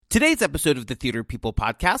Today's episode of the Theater People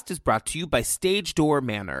podcast is brought to you by Stage Door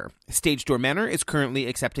Manor. Stage Door Manor is currently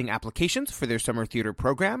accepting applications for their summer theater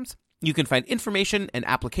programs. You can find information and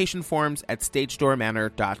application forms at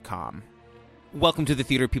stagedoormanor.com. Welcome to the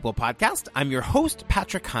Theater People podcast. I'm your host,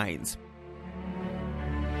 Patrick Hines.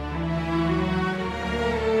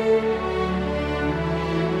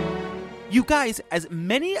 You guys, as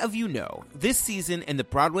many of you know, this season in the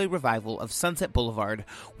Broadway revival of Sunset Boulevard,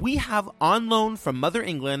 we have on loan from Mother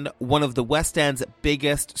England one of the West End's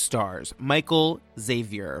biggest stars, Michael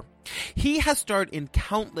Xavier. He has starred in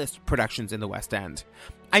countless productions in the West End.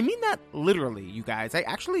 I mean that literally, you guys. I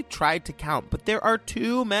actually tried to count, but there are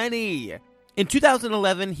too many. In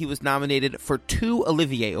 2011, he was nominated for 2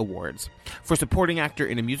 Olivier Awards, for supporting actor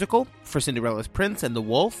in a musical, for Cinderella's Prince and the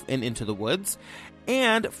Wolf in Into the Woods,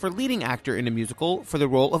 and for leading actor in a musical for the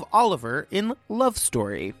role of Oliver in Love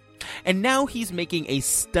Story. And now he's making a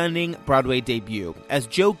stunning Broadway debut as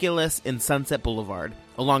Joe Gillis in Sunset Boulevard,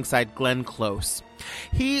 alongside Glenn Close.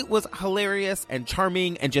 He was hilarious and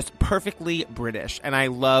charming and just perfectly British, and I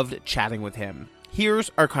loved chatting with him.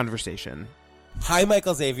 Here's our conversation. Hi,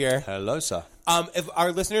 Michael Xavier. Hello, sir. If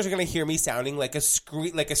our listeners are going to hear me sounding like a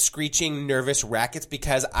screeching, nervous wreck, it's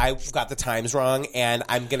because I've got the times wrong, and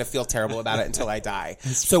I'm going to feel terrible about it until I die.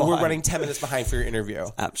 So fine. We're running 10 minutes behind for your interview.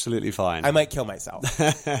 Absolutely fine. I might kill myself.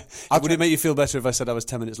 Would it make you feel better if I said I was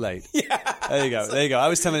 10 minutes late? Yeah. There you go. There you go. I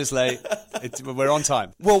was 10 minutes late. We're on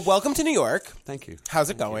time. Well, welcome to New York. Thank you. How's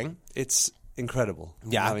it going? It's incredible.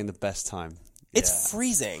 Yeah. I'm having the best time. It's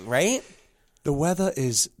freezing, right? The weather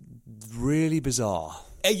is really bizarre.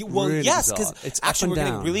 Really yes, because it's actually we're down.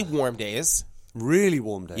 getting really warm days. Really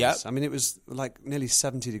warm days. Yep. I mean, it was like nearly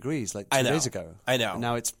 70 degrees like 2 I know. days ago. I know. And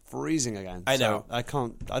now it's freezing again. I know. So I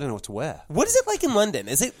don't know what to wear. What is it like in London?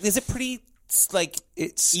 Is it pretty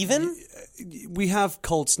It's even? We have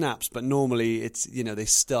cold snaps, but normally it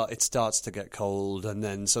starts to get cold, and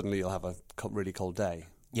then suddenly you'll have a really cold day.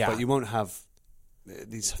 Yeah. But you won't have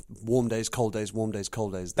these warm days, cold days, warm days,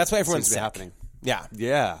 cold days. That's why everyone's seems to be sick. happening. Yeah.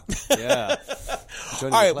 Yeah. All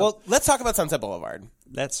right, well, let's talk about Sunset Boulevard.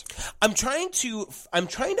 I'm trying to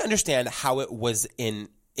understand how it was in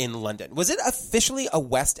London. Was it officially a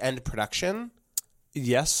West End production?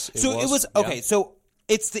 Yes. It was okay. Yeah. So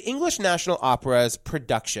it's the English National Opera's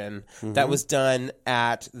production that was done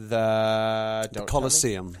at the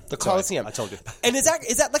Coliseum. The Coliseum. I told you. And is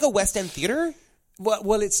that like a West End theater?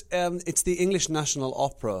 Well, it's the English National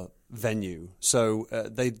Opera venue, so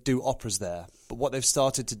they do operas there. But what they've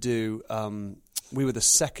started to do, we were the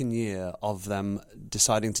second year of them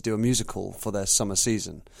deciding to do a musical for their summer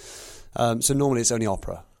season. So normally it's only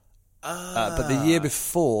opera. But the year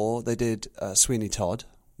before, they did Sweeney Todd,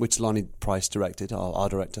 which Lonnie Price directed, our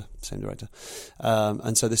director, same director.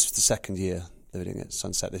 And so this was the second year they were doing it at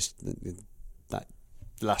Sunset.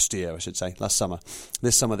 Last year, I should say, last summer.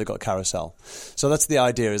 This summer they got Carousel. So that's the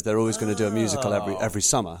idea, is they're always going to do a musical every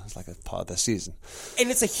summer. It's like a part of their season.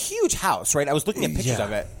 And it's a huge house, right? I was looking at pictures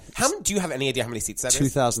of it. Do you have any idea how many seats that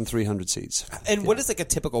is? 2,300 seats. And what is like a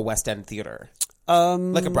typical West End theater?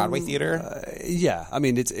 Like a Broadway theater? Yeah. I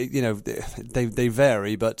mean, they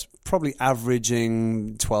vary, but probably averaging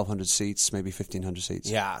 1,200 seats, maybe 1,500 seats.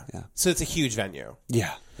 Yeah. So it's a huge venue.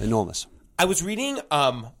 Yeah, enormous. I was reading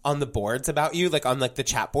on the boards about you, like on like the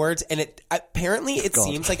chat boards, and it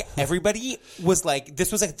seems like everybody was like,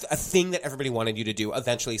 this was like a thing that everybody wanted you to do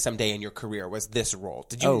eventually someday in your career, was this role.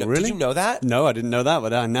 Did you really? Did you know that? No, I didn't know that,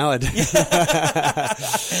 but now I do.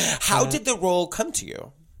 How did the role come to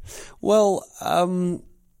you? Well,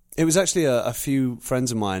 it was actually a few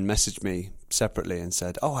friends of mine messaged me separately and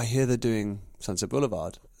said, "Oh, I hear they're doing Sunset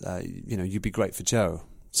Boulevard. You'd be great for Joe."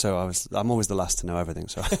 So I'm always the last to know everything.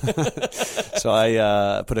 So, so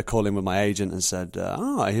I put a call in with my agent and said,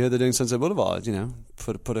 I hear they're doing Sunset Boulevard.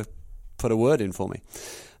 Put a word in for me.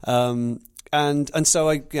 And so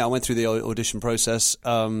I went through the audition process.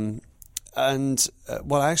 I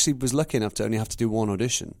actually was lucky enough to only have to do one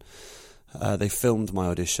audition. They filmed my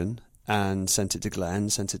audition and sent it to Glenn,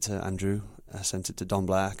 sent it to Andrew, sent it to Don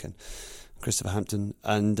Black and Christopher Hampton,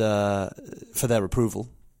 and for their approval.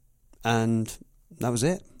 And that was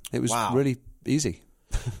it. It was really easy.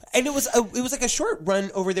 And it was like a short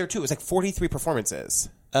run over there too. It was like 43 performances.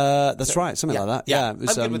 That's right, something like that. Yeah, it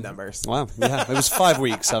was, I'm good with numbers. Wow, yeah, it was 5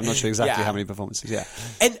 weeks. So I'm not sure exactly how many performances. Yeah,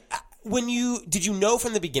 and did you know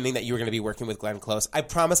from the beginning that you were going to be working with Glenn Close? I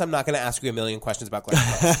promise I'm not going to ask you a million questions about Glenn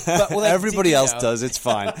Close. But, everybody else does. It's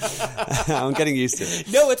fine. I'm getting used to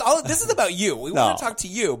it. No, this is about you. We want to talk to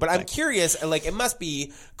you, but I'm curious. Like, it must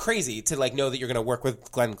be crazy to know that you're going to work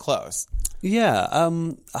with Glenn Close. Yeah,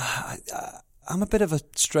 I'm a bit of a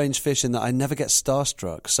strange fish in that I never get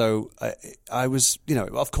starstruck. So I was,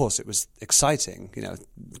 of course it was exciting,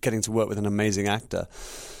 getting to work with an amazing actor.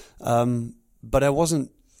 But I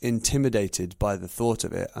wasn't intimidated by the thought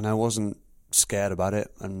of it, and I wasn't scared about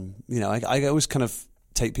it. And, I always kind of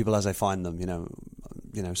take people as I find them,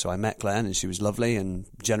 So I met Glenn, and she was lovely and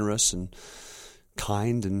generous and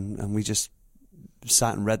kind, and we just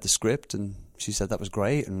sat and read the script, and she said that was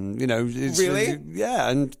great, and really, yeah.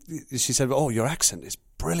 And she said, "Oh, your accent is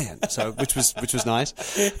brilliant," so which was nice.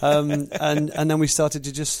 And then we started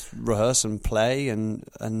to just rehearse and play, and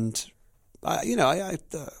I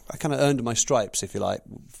kind of earned my stripes, if you like,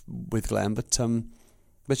 with Glenn.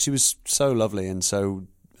 But she was so lovely and so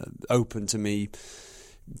open to me,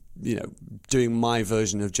 doing my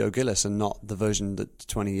version of Joe Gillis and not the version that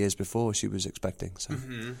 20 years before she was expecting. So,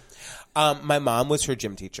 my mom was her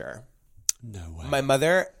gym teacher. No way. My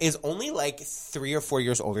mother is only like 3 or 4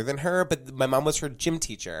 years older than her, but my mom was her gym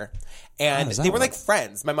teacher, and they were like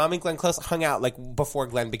friends. My mom and Glenn Close hung out like before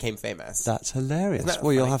Glenn became famous. That's hilarious. Isn't that well,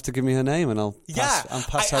 funny? You'll have to give me her name, and I'll pass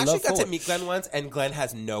her love I actually got forward. to meet Glenn once, and Glenn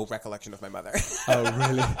has no recollection of my mother. Oh,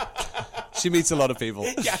 really? She meets a lot of people.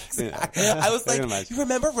 Yeah, exactly. I was I can like, imagine. "You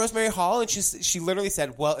remember Rosemary Hall?" And she literally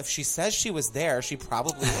said, "Well, if she says she was there, she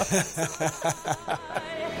probably was."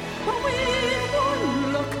 But with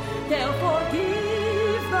one look, they'll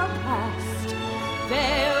forgive the past.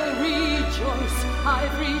 They'll rejoice,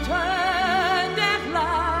 I've returned at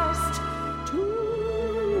last to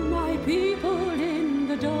my people in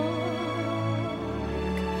the dark,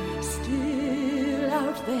 still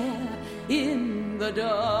out there in the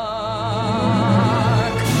dark.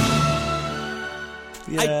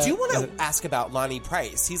 Yeah. I do want to ask about Lonnie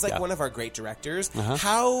Price. He's like one of our great directors.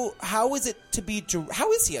 How is it to be?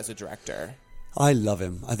 How is he as a director? I love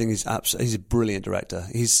him. I think he's a brilliant director.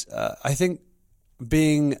 He's I think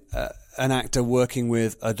being an actor working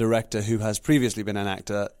with a director who has previously been an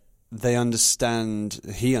actor, he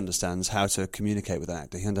understands how to communicate with an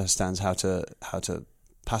actor. He understands how to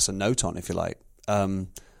pass a note on, if you like, and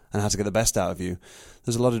how to get the best out of you.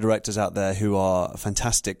 There's a lot of directors out there who are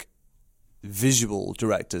fantastic visual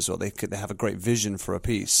directors, or they have a great vision for a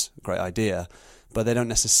piece, a great idea, but they don't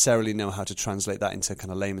necessarily know how to translate that into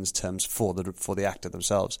kind of layman's terms for the actor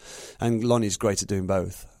themselves. And Lonnie's great at doing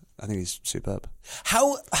both. I think he's superb.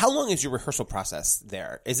 How long is your rehearsal process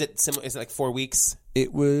there? Is it Is it like 4 weeks?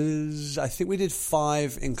 It was. I think we did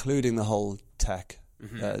 5, including the whole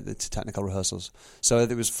the technical rehearsals. So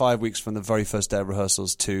it was 5 weeks from the very first day of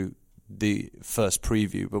rehearsals to the first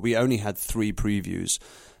preview. But we only had 3 previews,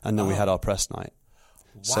 and then we had our press night.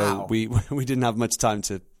 Wow. So we didn't have much time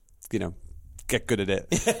to, get good at it.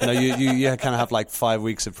 You kind of have like 5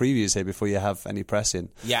 weeks of previews here before you have any press in.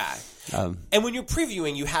 Yeah. And when you're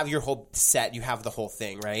previewing, you have your whole set, you have the whole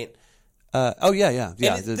thing, right? Yeah. And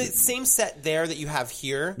the same set there that you have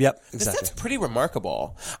here. Yep, The exactly. set's pretty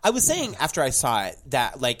remarkable. I was saying after I saw it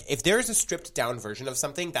that, like, if there's a stripped down version of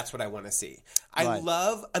something, that's what I want to see. Right.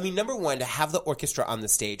 Number one, to have the orchestra on the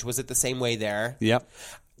stage. Was it the same way there? Yep.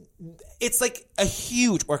 It's like a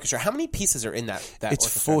huge orchestra. How many pieces are in that It's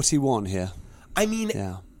orchestra? 41 here. I mean,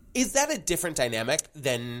 Yeah. Is that a different dynamic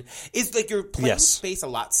than... Is, like, your playing space a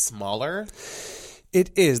lot smaller?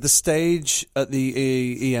 It is. The stage at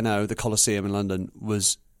the ENO, the Coliseum in London,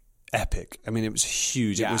 was epic. I mean, it was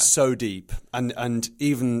huge. Yeah. It was so deep. And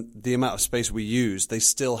even the amount of space we used, they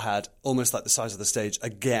still had almost like the size of the stage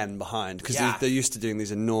again behind. Because they're used to doing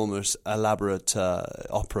these enormous, elaborate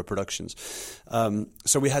opera productions.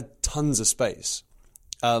 So we had tons of space.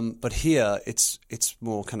 But here, it's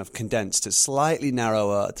more kind of condensed. It's slightly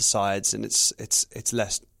narrower at the sides, and it's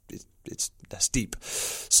less deep.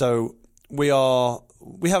 So we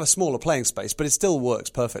have a smaller playing space, but it still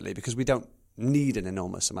works perfectly because we don't need an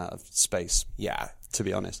enormous amount of space. Yeah, to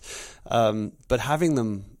be honest. But having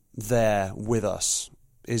them there with us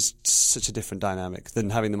is such a different dynamic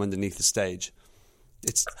than having them underneath the stage.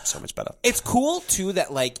 It's so much better. It's cool too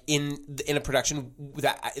that like in a production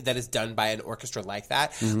that is done by an orchestra like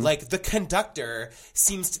that, like the conductor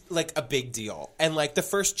seems like a big deal, and like the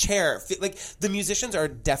first chair, like the musicians are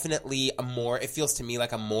definitely it feels to me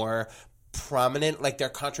like a more prominent, like their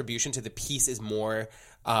contribution to the piece is more.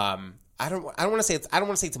 I don't want to say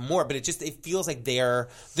it's more, but it feels like the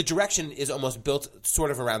direction is almost built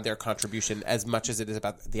sort of around their contribution as much as it is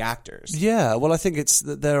about the actors. Yeah, well, I think it's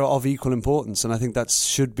that they're of equal importance, and I think that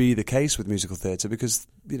should be the case with musical theatre because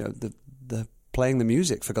the playing the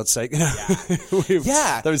music, for God's sake.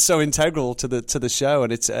 That was so integral to the show,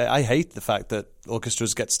 and it's I hate the fact that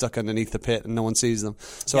orchestras get stuck underneath the pit and no one sees them.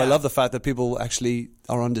 So I love the fact that people actually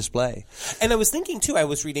are on display. And I was thinking too, I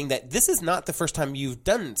was reading that this is not the first time you've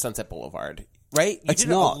done Sunset Boulevard. right? You It's did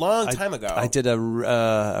not. it a long time ago. I did a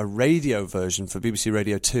radio version for BBC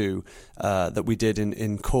Radio 2 that we did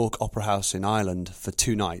in Cork Opera House in Ireland for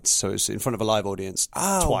 2 nights. So it was in front of a live audience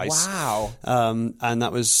twice. Wow. And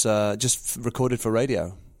that was just recorded for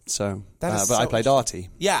radio. So, That is but so I played Artie,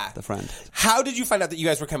 Yeah. the friend. How did you find out that you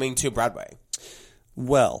guys were coming to Broadway?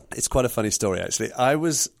 Well, it's quite a funny story, actually. I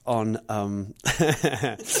was on...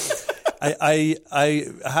 I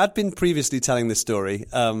had been previously telling this story.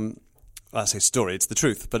 I say story, it's the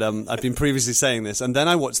truth. But I'd been previously saying this. And then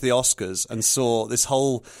I watched the Oscars and saw this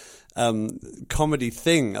whole comedy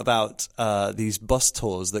thing about these bus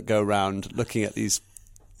tours that go around looking at these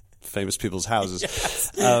famous people's houses.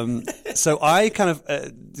 Yes. So I kind of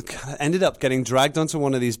ended up getting dragged onto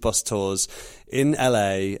one of these bus tours in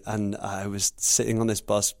LA, and I was sitting on this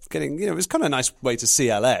bus getting, it was kind of a nice way to see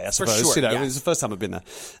LA, I suppose. For sure, It was the first time I'd been there.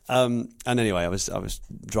 And anyway, I was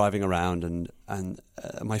driving around and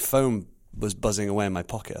my phone was buzzing away in my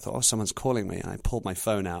pocket. I thought, someone's calling me, and I pulled my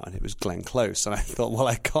phone out, and it was Glenn Close. And I thought, well,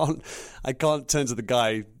 I can't turn to the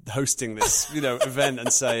guy hosting this, event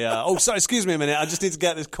and say, sorry, excuse me a minute, I just need to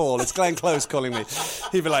get this call. It's Glenn Close calling me.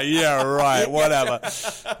 He'd be like, yeah, right, whatever.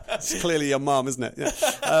 It's clearly your mum, isn't it? Yeah.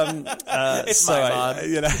 It's my mom.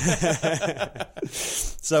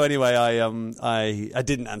 So anyway, I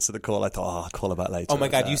didn't answer the call. I thought, I'll call about later. Oh my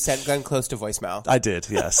God, you sent Glenn Close to voicemail. I did,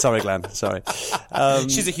 yeah. Sorry, Glenn. Sorry.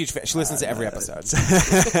 She's a huge fan. She listens to every episode.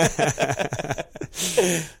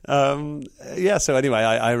 So anyway,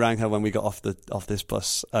 I rang her when we got off this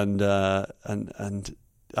bus, and I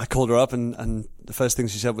called her up, and the first thing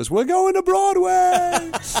she said was, "We're going to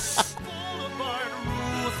Broadway." Boulevard,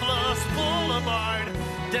 ruthless boulevard,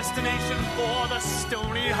 destination for the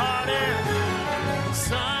stony-hearted.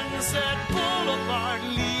 Sunset Boulevard,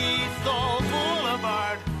 lethal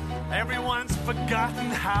boulevard. Everyone's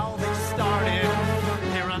forgotten how they started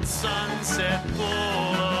here on Sunset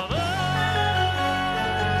Boulevard.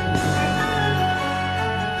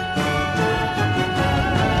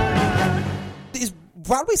 Is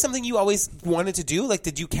Broadway something you always wanted to do? Like,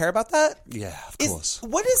 did you care about that? Yeah, of course.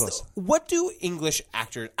 What do English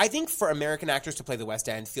actors? I think for American actors to play the West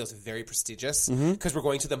End feels very prestigious because we're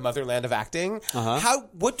going to the motherland of acting.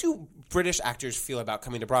 What do British actors feel about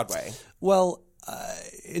coming to Broadway? Well,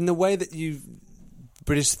 in the way that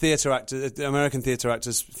British theatre actors, American theatre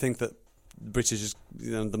actors think that British is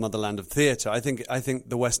the motherland of theatre. I think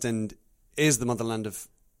the West End is the motherland of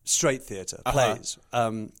straight theatre, plays.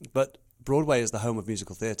 But Broadway is the home of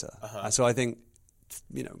musical theatre. So I think,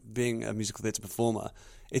 being a musical theatre performer,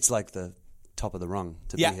 it's like the top of the rung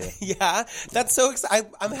to be here. Yeah, that's so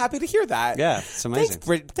exciting. I'm happy to hear that. Yeah, it's amazing.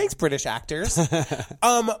 Thanks, British actors. So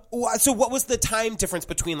what was the time difference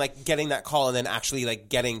between like getting that call and then actually like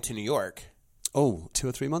getting to New York? 2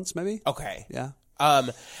 or 3 months, maybe. Okay. Yeah.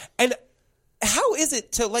 And how is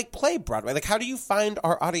it to like play Broadway? Like, how do you find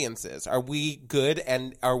our audiences? Are we good?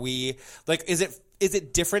 And are we like? Is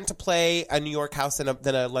it different to play a New York house than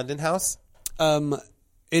a London house? It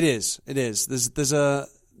is.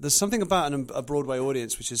 There's something about a Broadway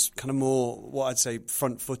audience which is kind of more what I'd say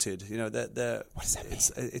front-footed. What does that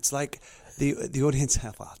mean? It's like the audience.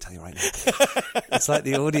 Well, I'll tell you right now. It's like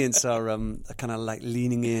the audience are kind of like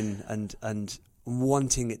leaning in and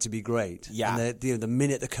wanting it to be great. Yeah. And the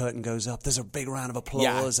minute the curtain goes up, there's a big round of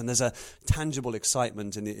applause, and there's a tangible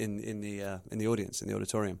excitement in the audience, in the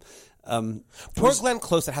auditorium. Poor Glenn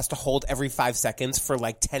Close that has to hold every 5 seconds for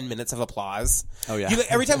like 10 minutes of applause. Oh yeah.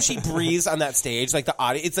 Every time she breathes on that stage, like the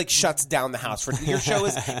audience, it's like shuts down the house. Your show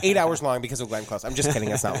is 8 hours long because of Glenn Close. I'm just kidding.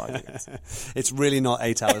 It's not long. It's really not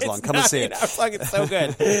 8 hours long. Come and see it. It's so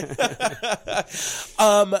good.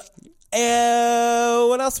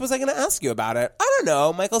 What else was I going to ask you about it? I don't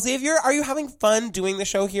know. Michael Xavier, are you having fun doing the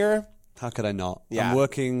show here? How could I not? Yeah.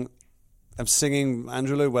 I'm singing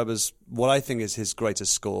Andrew Lloyd Webber's, what I think is his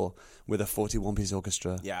greatest score, with a 41-piece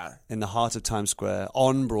orchestra. Yeah. In the heart of Times Square,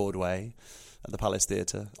 on Broadway, at the Palace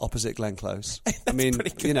Theatre, opposite Glenn Close. I mean,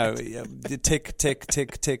 tick, tick,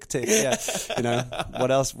 tick, tick, tick. Yeah.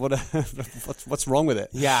 What else? What's wrong with it?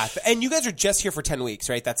 Yeah. And you guys are just here for 10 weeks,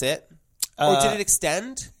 right? That's it? Or did it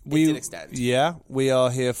extend? It did extend. Yeah, we are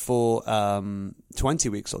here for 20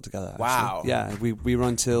 weeks altogether. Actually. Wow. Yeah, we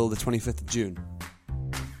run till the 25th of June.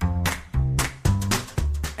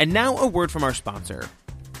 And now a word from our sponsor.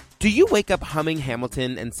 Do you wake up humming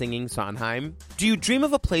Hamilton and singing Sondheim? Do you dream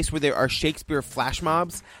of a place where there are Shakespeare flash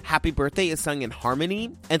mobs, Happy Birthday is sung in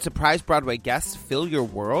harmony, and surprise Broadway guests fill your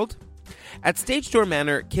world? At Stage Door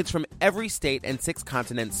Manor, kids from every state and 6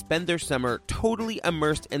 continents spend their summer totally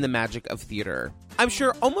immersed in the magic of theater. I'm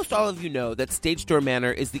sure almost all of you know that Stage Door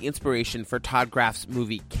Manor is the inspiration for Todd Graff's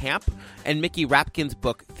movie Camp and Mickey Rapkin's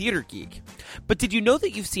book Theater Geek. But did you know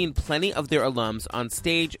that you've seen plenty of their alums on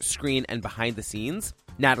stage, screen, and behind the scenes?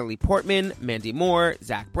 Natalie Portman, Mandy Moore,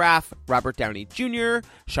 Zach Braff, Robert Downey Jr.,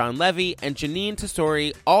 Sean Levy, and Janine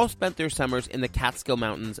Tesori all spent their summers in the Catskill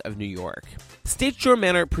Mountains of New York. Stage Door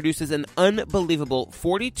Manor produces an unbelievable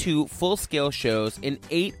 42 full-scale shows in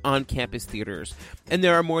 8 on-campus theaters, and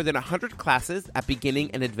there are more than 100 classes at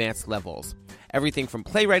beginning and advanced levels. Everything from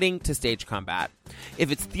playwriting to stage combat.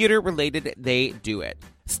 If it's theater-related, they do it.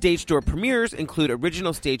 Stage Door premieres include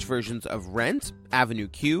original stage versions of Rent, Avenue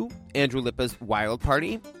Q, Andrew Lippa's Wild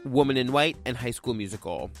Party, Woman in White, and High School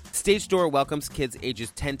Musical. Stage Door welcomes kids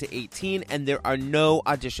ages 10 to 18, and there are no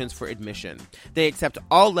auditions for admission. They accept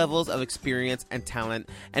all levels of experience and talent,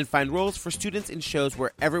 and find roles for students in shows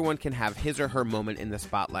where everyone can have his or her moment in the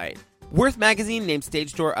spotlight. Worth Magazine named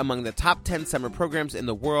Stage Door among the top 10 summer programs in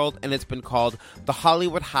the world, and it's been called the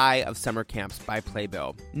Hollywood High of summer camps by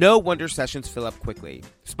Playbill. No wonder sessions fill up quickly.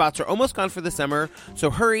 Spots are almost gone for the summer, so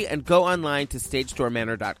hurry and go online to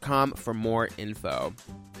stagedoormanor.com for more info.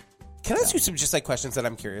 Can I ask you some just like questions that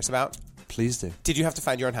I'm curious about? Please do. Did you have to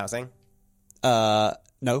find your own housing?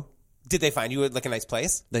 No. Did they find you like a nice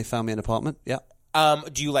place? They found me an apartment, yeah.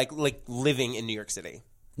 Do you like living in New York City?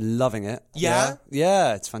 Loving it. Yeah?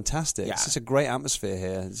 Yeah, it's fantastic. Yeah. It's just a great atmosphere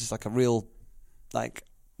here. It's just like a real like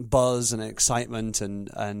buzz and excitement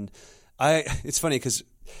and it's funny because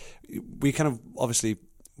we kind of obviously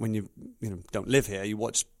when you don't live here, you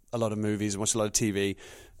watch a lot of movies and watch a lot of TV.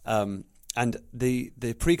 And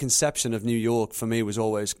the preconception of New York for me was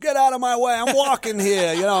always, get out of my way, I'm walking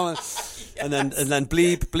here, yes. and then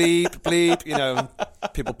bleep, bleep,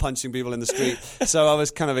 bleep, people punching people in the street. So I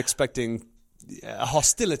was kind of expecting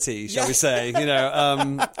hostility, shall we say,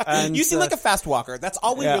 and you seem like a fast walker. That's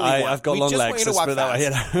all we really want. I've got long legs, let's put it that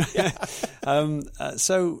way.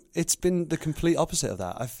 So it's been the complete opposite of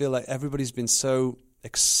that. I feel like everybody's been so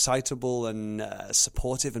excitable and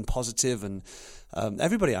supportive and positive, and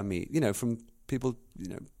everybody I meet, from people,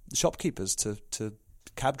 shopkeepers to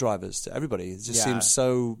cab drivers to everybody, it just seems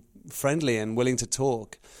so friendly and willing to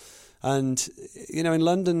talk. And, in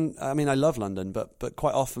London, I mean, I love London, but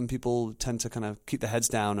quite often people tend to kind of keep their heads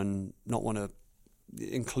down and not want to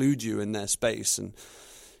include you in their space. And,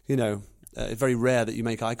 it's very rare that you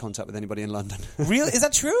make eye contact with anybody in London. Really? Is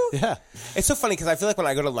that true? Yeah. It's so funny because I feel like when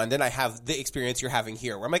I go to London, I have the experience you're having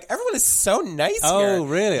here where I'm like, everyone is so nice here. Oh,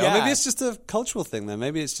 really? Yeah. Or maybe it's just a cultural thing then.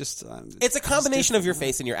 Maybe it's just... it's a combination of your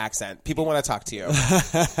face and your accent. People want to talk to you.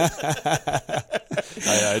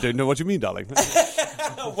 I don't know what you mean, darling.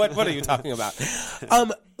 What are you talking about?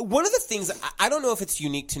 One of the things, I don't know if it's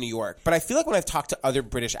unique to New York, but I feel like when I've talked to other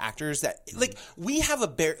British actors that, like, we have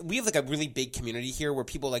like a really big community here where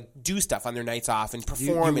people like do stuff on their nights off and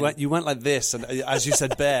perform. You went like this, and as you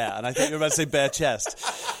said, bare, and I thought you were about to say bare chest.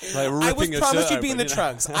 Like I was promised you'd be in the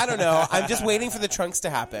trunks. I don't know. I'm just waiting for the trunks to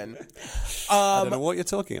happen. I don't know what you're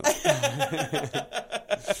talking about.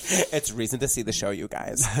 It's reason to see the show, you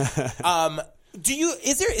guys.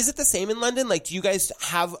 Is it the same in London? Like, do you guys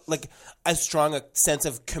have like as strong a sense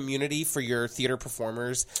of community for your theater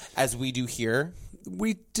performers as we do here?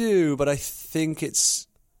 We do, but I think it's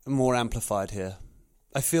more amplified here.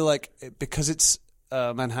 I feel like because it's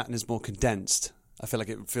Manhattan is more condensed. I feel like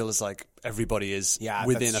it feels like everybody is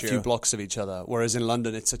within a few blocks of each other. Whereas in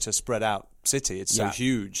London, it's such a spread out city. It's so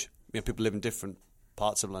huge. People live in different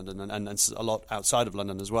parts of London and a lot outside of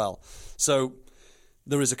London as well. So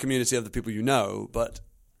there is a community of the people but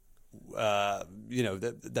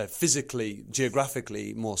they're physically,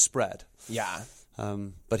 geographically more spread. Yeah.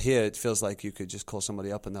 But here it feels like you could just call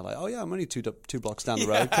somebody up and they're like, oh yeah, I'm only two blocks down the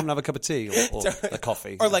road. Come and have a cup of tea or a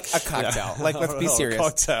coffee. Or like a cocktail. Like, let's be serious. A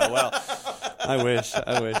cocktail, well, I wish.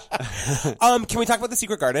 Can we talk about The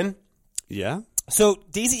Secret Garden? Yeah. So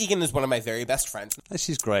Daisy Egan is one of my very best friends.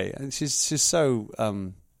 She's great. And she's so...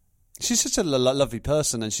 she's such a lovely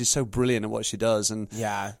person, and she's so brilliant at what she does. And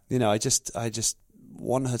I just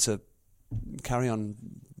want her to carry on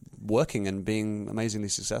working and being amazingly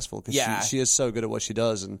successful because she is so good at what she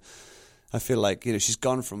does. And I feel like she's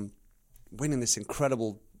gone from winning this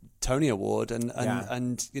incredible Tony Award and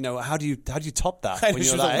how do you top that when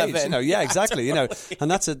you're that age? Yeah, exactly.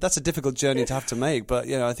 And that's a difficult journey to have to make. But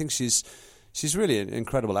I think she's really an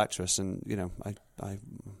incredible actress, and I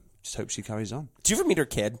just hope she carries on. Did you ever meet her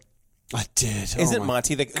kid? I did. Isn't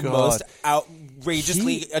Monty the most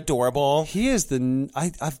outrageously adorable? He is I'm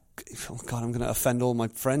going to offend all my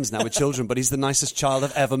friends now with children, but he's the nicest child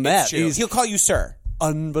I've ever met. He'll call you sir.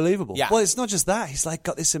 unbelievable. Yeah. Well, it's not just that. He's like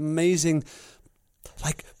got this amazing,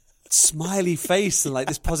 like, smiley face and like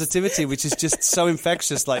this positivity, which is just so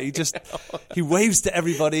infectious. Like he waves to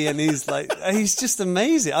everybody, and he's just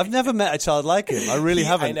amazing. I've never met a child like him. I really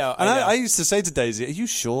haven't. I know. I used to say to Daisy, "Are you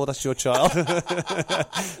sure that's your child?"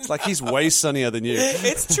 It's like he's way sunnier than you.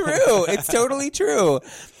 It's true. It's totally true.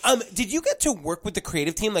 Did you get to work with the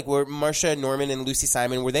creative team? Like, were Marcia Norman and Lucy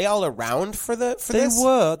Simon, were they all around for this?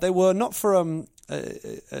 They were not for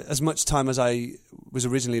as much time as I was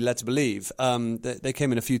originally led to believe. They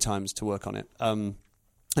came in a few times to work on it. And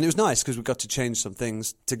it was nice because we got to change some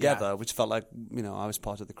things together, which felt like, I was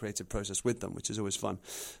part of the creative process with them, which is always fun.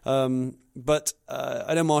 But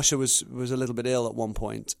I know Marcia was a little bit ill at one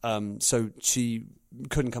point, so she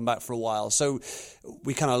couldn't come back for a while. So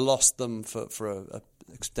we kind of lost them for a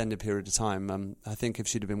extended period of time. I think if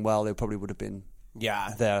she'd have been well, they probably would have been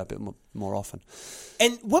there a bit more often.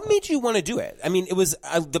 And what made you want to do it? I mean, it was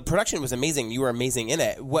the production was amazing. You were amazing in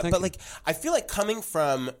it. I feel like coming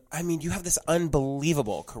from, you have this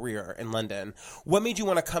unbelievable career in London. What made you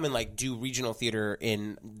want to come and like do regional theater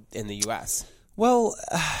in the U.S.? Well,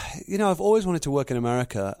 I've always wanted to work in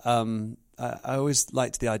America. I always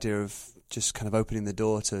liked the idea of just kind of opening the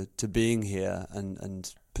door to being here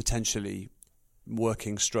and potentially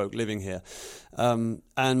living here.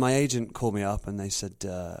 And my agent called me up and they said,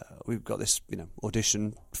 we've got this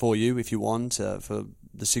audition for you if you want for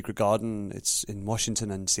The Secret Garden. It's in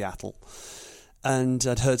Washington and Seattle. And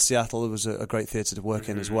I'd heard Seattle was a great theatre to work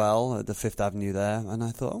in as well, at the Fifth Avenue there. And I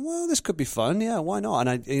thought, well, this could be fun. Yeah, why not?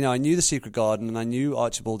 And I knew The Secret Garden, and I knew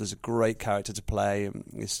Archibald is a great character to play.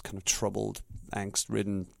 This kind of troubled,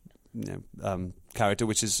 angst-ridden character,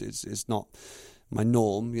 which is not my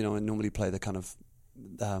norm. I normally play the kind of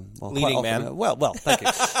leading man. Thank you.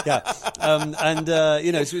 Yeah,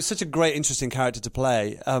 it's such a great, interesting character to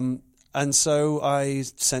play. And so I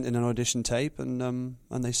sent in an audition tape, and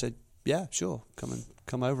they said, "Yeah, sure,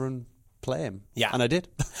 come over and play him." Yeah, and I did.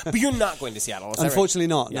 But you're not going to Seattle, is that unfortunately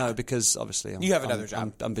right? not. Yeah. No, because obviously you have another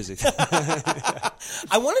job. I'm busy.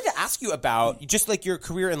 I wanted to ask you about just like your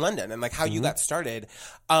career in London and like how you got started.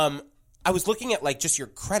 I was looking at like just your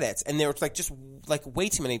credits, and there was like just like way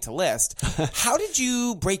too many to list. How did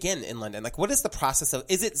you break in London? Like, what is the process of?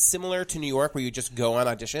 Is it similar to New York, where you just go on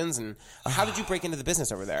auditions? And how did you break into the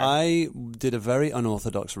business over there? I did a very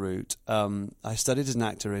unorthodox route. I studied as an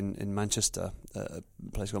actor in Manchester, a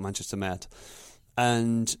place called Manchester Met,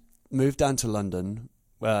 and moved down to London.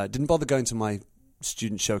 Didn't bother going to my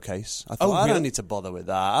student showcase. I thought, I don't need to bother with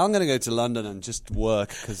that. I'm going to go to London and just work,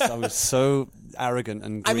 because I was so arrogant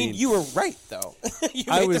and green. I mean, you were right, though. You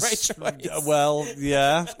made the right choice. Well,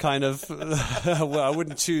 yeah, kind of. Well, I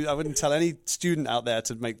wouldn't tell any student out there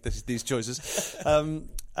to make these choices. So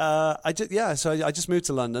I just moved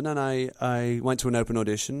to London, and I went to an open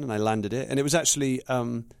audition, and I landed it. And it was actually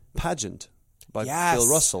Pageant by Bill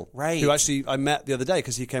Russell, right? Who actually I met the other day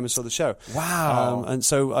because he came and saw the show. Wow! And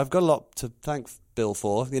so I've got a lot to thank Bill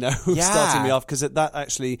for, starting me off, because that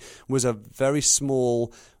actually was a very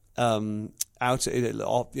small off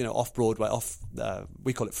Broadway,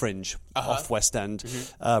 we call it Fringe, off West End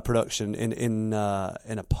production in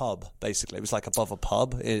a pub. Basically, it was like above a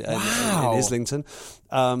pub in Islington,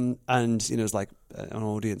 and it was like an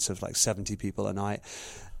audience of like 70 people a night.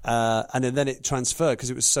 And then it transferred, because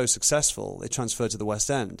it was so successful, it transferred to the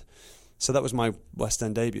West End. So that was my West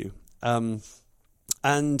End debut.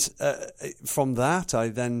 And from that, I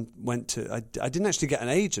then went to... I didn't actually get an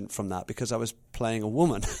agent from that, because I was playing a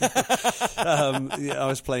woman. I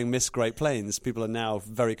was playing Miss Great Plains. People are now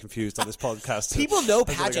very confused on this podcast. People know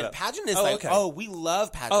Pageant. Pageant is we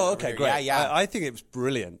love Pageant. Oh, okay, great. Yeah. I think it was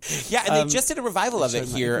brilliant. Yeah, and they just did a revival of it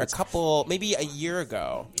here maybe a year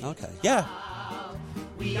ago. Okay. Yeah.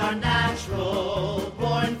 We are natural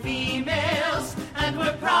born females, and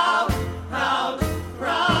we're proud, proud,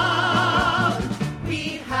 proud.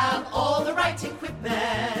 We have all the right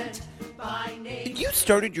equipment by name. You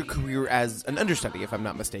started your career as an understudy, if I'm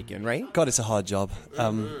not mistaken, right? God, it's a hard job.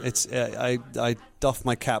 I doff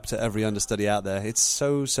my cap to every understudy out there. It's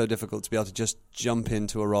so difficult to be able to just jump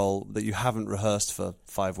into a role that you haven't rehearsed for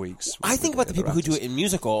 5 weeks. I think about the people who do it in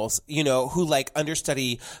musicals, who like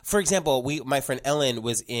understudy. For example, my friend Ellen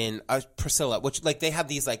was in Priscilla, which like they have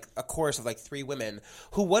these like a chorus of like 3 women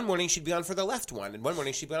who one morning she'd be on for the left one, and one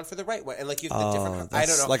morning she'd be on for the right one, and like you have the different. I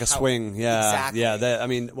don't know, like a swing. Yeah, exactly. Yeah.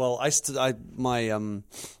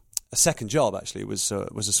 second job actually was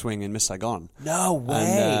a swing in Miss Saigon. No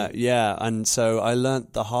way. And, and so I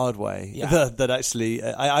learnt the hard way that actually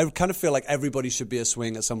I kind of feel like everybody should be a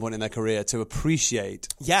swing at some point in their career to appreciate.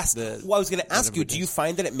 Yes. Well, I was going to ask you, do you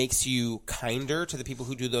find that it makes you kinder to the people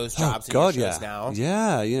who do those jobs in your shows now?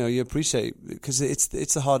 Yeah, you appreciate, because it's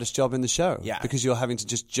the hardest job in the show. Yeah. Because you're having to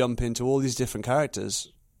just jump into all these different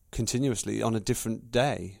characters continuously on a different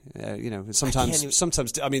day.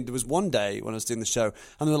 Sometimes I mean, there was one day when I was doing the show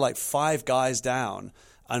and there were like 5 guys down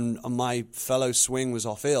and my fellow swing was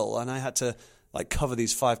off ill and I had to like cover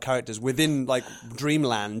these 5 characters within like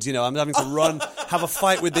dreamland. I'm having to run, have a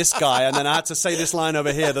fight with this guy, and then I had to say this line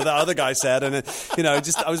over here that the other guy said, and it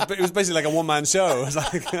was basically like a one-man show. It was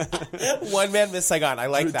like One man Miss Saigon. I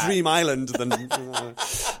like that. Dream Island.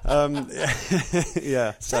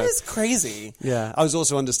 Yeah, so, that is crazy. Yeah, I was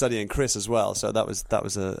also understudying Chris as well, so that was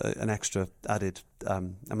an extra added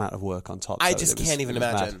amount of work on top. I just can't even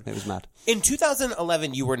imagine. It was mad. In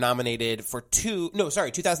 2011, you were nominated for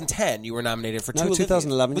 2010, you were nominated for 2 Oliviers.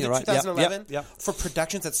 2011, Was you're it right. 2011? Yep. For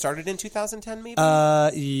productions that started in 2010, maybe?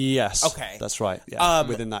 Yes. Okay. That's right. Yeah.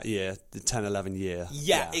 Within that year, the 10-11 year.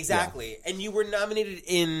 Yeah, exactly. Yeah. And you were nominated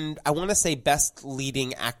in, I want to say, Best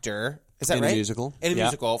Leading Actor. Is that right? In a musical. In a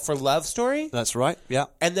musical for Love Story. That's right. Yeah.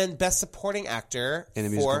 And then Best Supporting Actor in a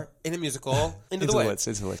musical. Into the Woods.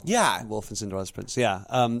 Into the Woods. Yeah. Wolf and Cinderella's Prince. Yeah.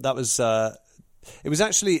 That was. It was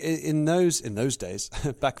actually in those days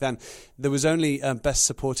back then. There was only Best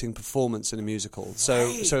Supporting Performance in a musical. So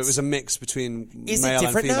it was a mix between male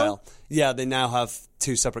and female. Now? Yeah. They now have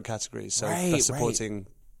 2 separate categories. So Best Supporting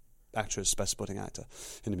Actress, Best Supporting Actor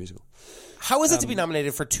in a musical. How is it to be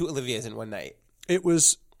nominated for 2 Oliviers in one night? It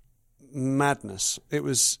was madness. It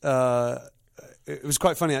was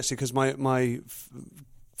quite funny actually, because my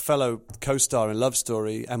fellow co-star in Love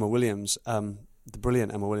Story, Emma Williams, the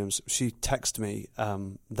brilliant Emma Williams, she texted me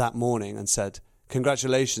that morning and said,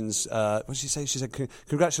 "Congratulations!" What did she say? She said,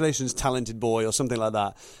 "Congratulations, talented boy," or something like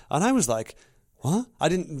that. And I was like, "What?" I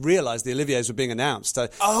didn't realise the Oliviers were being announced. I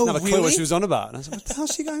didn't have a clue what she was on about. And I was like, "What the hell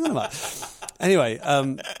is she going on about?" Anyway,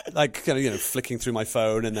 flicking through my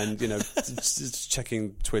phone and then just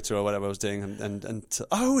checking Twitter or whatever I was doing, and it's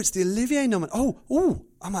the Olivier nomination. Oh,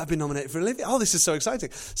 I might have been nominated for Olivier. Oh, this is so exciting!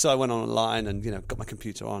 So I went online and got my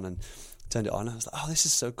computer on and turned it on. I was like, "Oh, this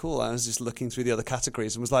is so cool!" I was just looking through the other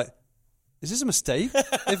categories and was like, "Is this a mistake?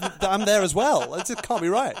 If I'm there as well, it can't be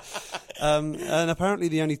right." And apparently,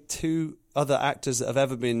 the only 2 other actors that have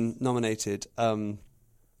ever been nominated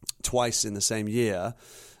twice in the same year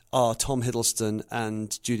are Tom Hiddleston and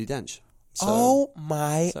Judi Dench. Oh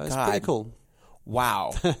my God. It's pretty cool.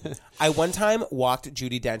 Wow. I one time walked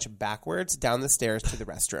Judi Dench backwards down the stairs to the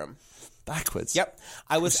restroom. Backwards? Yep.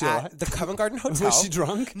 I was at the Covent Garden Hotel. Was she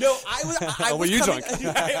drunk? No, I was were you drunk?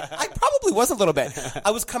 I probably was a little bit.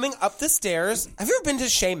 I was coming up the stairs. Have you ever been to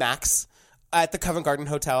Chez Max at the Covent Garden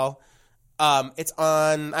Hotel? It's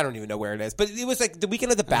on, I don't even know where it is, but it was like the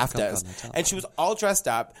weekend of the BAFTAs, and she was all dressed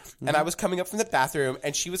up, and I was coming up from the bathroom,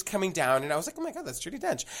 and she was coming down, and I was like, "Oh my God, that's Judi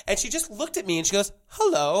Dench." And she just looked at me, and she goes,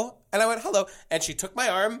 "Hello," and I went, "Hello," and she took my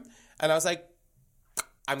arm, and I was like,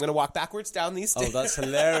 "I'm going to walk backwards down these stairs." Oh, that's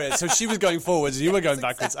hilarious. So she was going forwards and you were going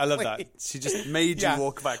backwards. I love that. She just made you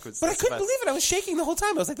walk backwards. But I couldn't believe it. I was shaking the whole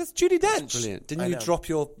time. I was like, "That's Judi Dench." Brilliant. Didn't you drop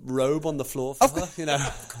your robe on the floor for her?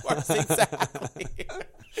 Of course, exactly.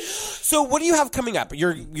 So what do you have coming up?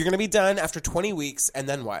 You're going to be done after 20 weeks, and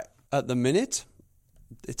then what? At the minute,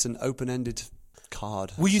 it's an open-ended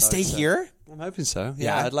card. Will you stay here? I'm hoping so.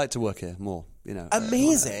 Yeah, I'd like to work here more.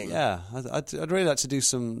 Amazing. I'd really like to do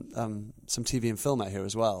some TV and film out here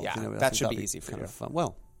as well. Yeah, that should be easy for you. Fun.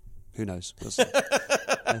 Well, who knows? We'll see.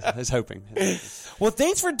 I was hoping. Well,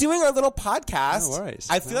 thanks for doing our little podcast. No worries.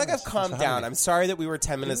 I feel like I've calmed down. I'm sorry that we were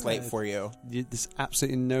 10 minutes late for you. There's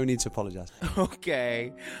absolutely no need to apologize.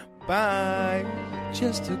 Okay. Bye.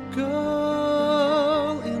 Just a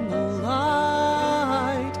girl in the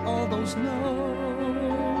light, all those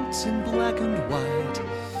notes in black and white.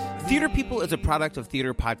 Theater People is a product of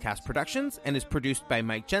Theater Podcast Productions and is produced by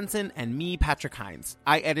Mike Jensen and me, Patrick Hines.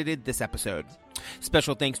 I edited this episode.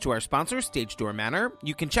 Special thanks to our sponsor, Stage Door Manor.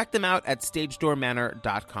 You can check them out at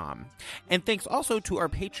stagedoormanor.com. And thanks also to our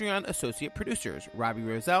Patreon associate producers, Robbie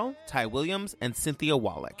Roselle, Ty Williams, and Cynthia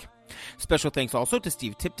Wallach. Special thanks also to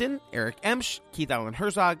Steve Tipton, Eric Emsch, Keith Allen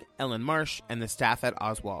Herzog, Ellen Marsh, and the staff at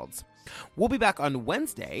Oswald's. We'll be back on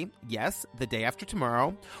Wednesday, yes, the day after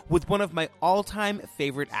tomorrow, with one of my all-time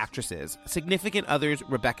favorite actresses, Significant Other's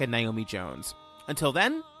Rebecca Naomi Jones. Until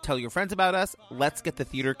then, tell your friends about us. Let's get the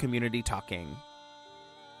theater community talking.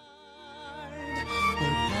 Where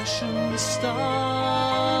passions start,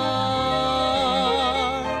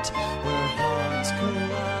 where hearts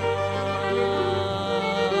collide.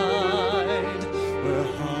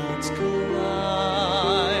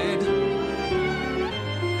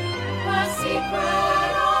 secret.